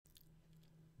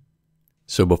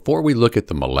So before we look at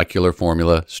the molecular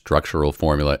formula, structural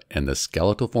formula, and the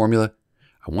skeletal formula,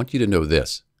 I want you to know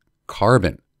this.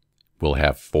 Carbon will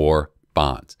have 4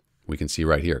 bonds. We can see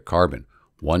right here, carbon,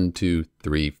 1, 2,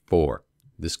 3, 4.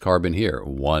 This carbon here,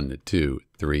 1, 2,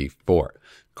 3, 4.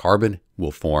 Carbon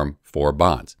will form 4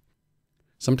 bonds.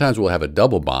 Sometimes we'll have a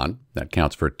double bond, that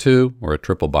counts for 2, or a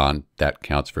triple bond, that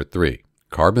counts for 3.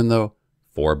 Carbon though,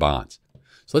 4 bonds.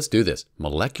 So let's do this.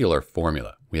 Molecular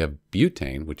formula. We have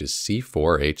butane, which is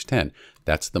C4H10.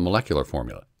 That's the molecular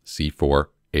formula,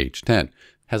 C4H10.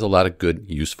 Has a lot of good,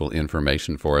 useful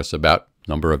information for us about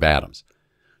number of atoms.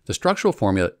 The structural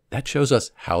formula, that shows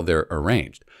us how they're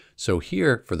arranged. So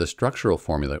here, for the structural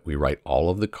formula, we write all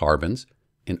of the carbons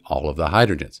and all of the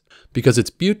hydrogens. Because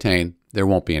it's butane, there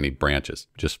won't be any branches,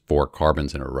 just 4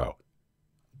 carbons in a row.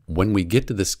 When we get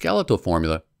to the skeletal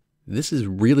formula, this is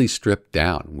really stripped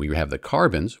down. We have the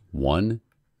carbons, 1,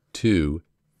 2,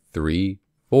 3,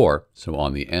 4, so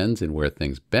on the ends and where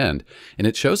things bend, and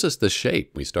it shows us the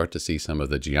shape. We start to see some of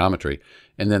the geometry.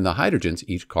 And then the hydrogens,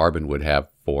 each carbon would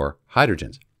have 4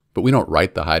 hydrogens. But we don't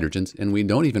write the hydrogens, and we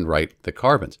don't even write the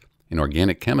carbons. An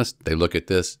organic chemist, they look at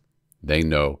this, they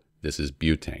know this is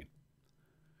butane.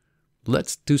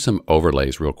 Let's do some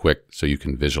overlays real quick so you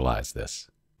can visualize this.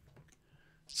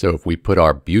 So if we put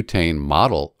our butane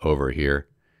model over here,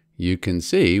 you can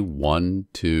see 1,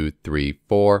 2, 3,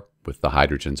 4 with the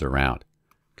hydrogens around.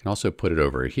 You can also put it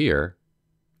over here,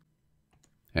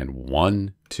 and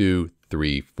 1, 2,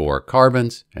 3, 4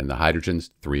 carbons, and the hydrogens,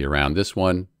 3 around this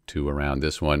one, 2 around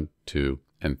this one, 2,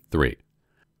 and 3.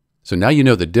 So now you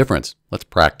know the difference. Let's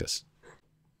practice.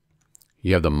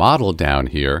 You have the model down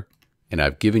here, and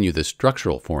I've given you the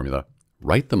structural formula.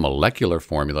 Write the molecular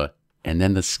formula, and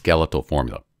then the skeletal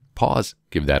formula. Pause,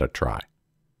 give that a try.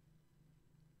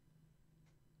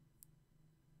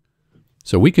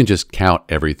 So we can just count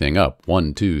everything up.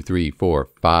 1, 2, 3, 4,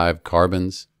 5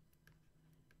 carbons.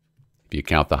 If you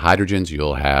count the hydrogens,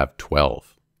 you'll have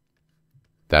 12.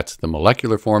 That's the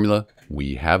molecular formula.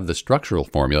 We have the structural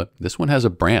formula. This one has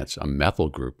a branch, a methyl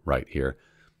group right here.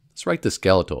 Let's write the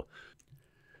skeletal.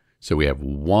 So we have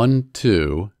 1,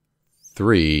 2,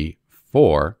 3,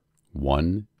 4.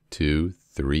 1, 2,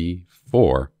 3,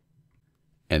 4.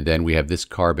 And then we have this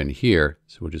carbon here.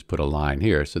 So we'll just put a line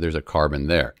here. So there's a carbon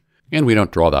there. And we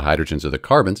don't draw the hydrogens or the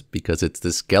carbons because it's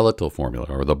the skeletal formula,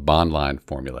 or the bond line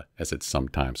formula, as it's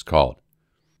sometimes called.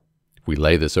 If we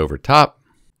lay this over top,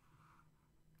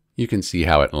 you can see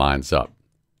how it lines up.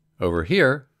 Over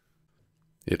here,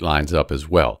 it lines up as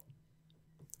well.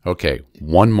 Okay,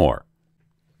 one more.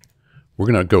 We're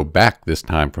going to go back this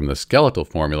time from the skeletal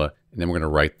formula, and then we're going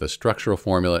to write the structural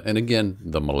formula, and again,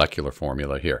 the molecular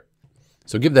formula here.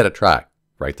 So give that a try.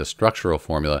 Write the structural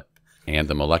formula and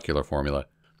the molecular formula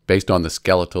based on the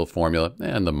skeletal formula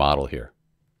and the model here.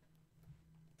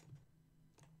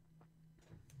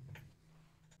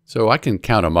 So I can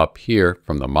count them up here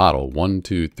from the model. 1,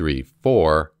 2, 3,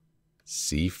 4,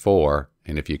 C4.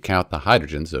 And if you count the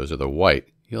hydrogens, those are the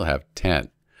white, you'll have 10.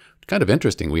 It's kind of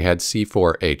interesting. We had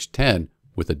C4H10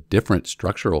 with a different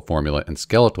structural formula and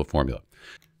skeletal formula.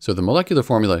 So the molecular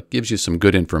formula gives you some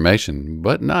good information,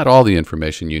 but not all the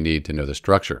information you need to know the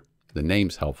structure. The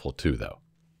name's helpful too, though.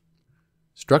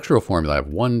 Structural formula, I have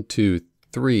 1, 2,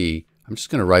 3. I'm just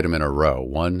going to write them in a row.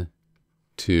 1,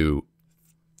 2,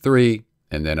 3.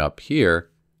 And then up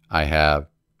here, I have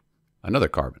another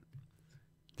carbon.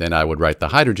 Then I would write the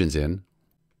hydrogens in.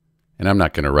 And I'm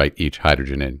not going to write each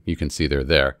hydrogen in. You can see they're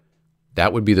there.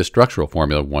 That would be the structural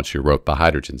formula once you wrote the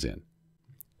hydrogens in.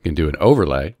 You can do an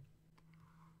overlay.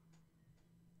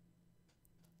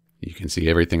 You can see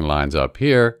everything lines up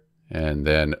here. And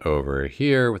then over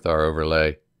here with our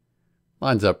overlay,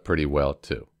 lines up pretty well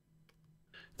too.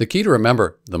 The key to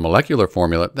remember, the molecular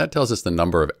formula, that tells us the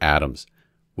number of atoms.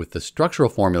 With the structural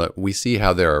formula, we see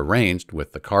how they're arranged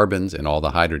with the carbons and all the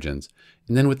hydrogens.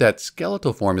 And then with that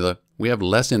skeletal formula, we have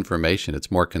less information. It's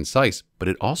more concise, but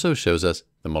it also shows us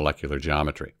the molecular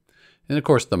geometry. And of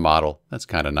course, the model, that's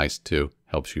kind of nice too,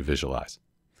 helps you visualize.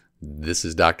 This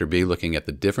is Dr. B looking at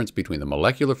the difference between the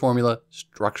molecular formula,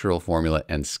 structural formula,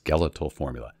 and skeletal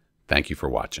formula. Thank you for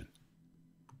watching.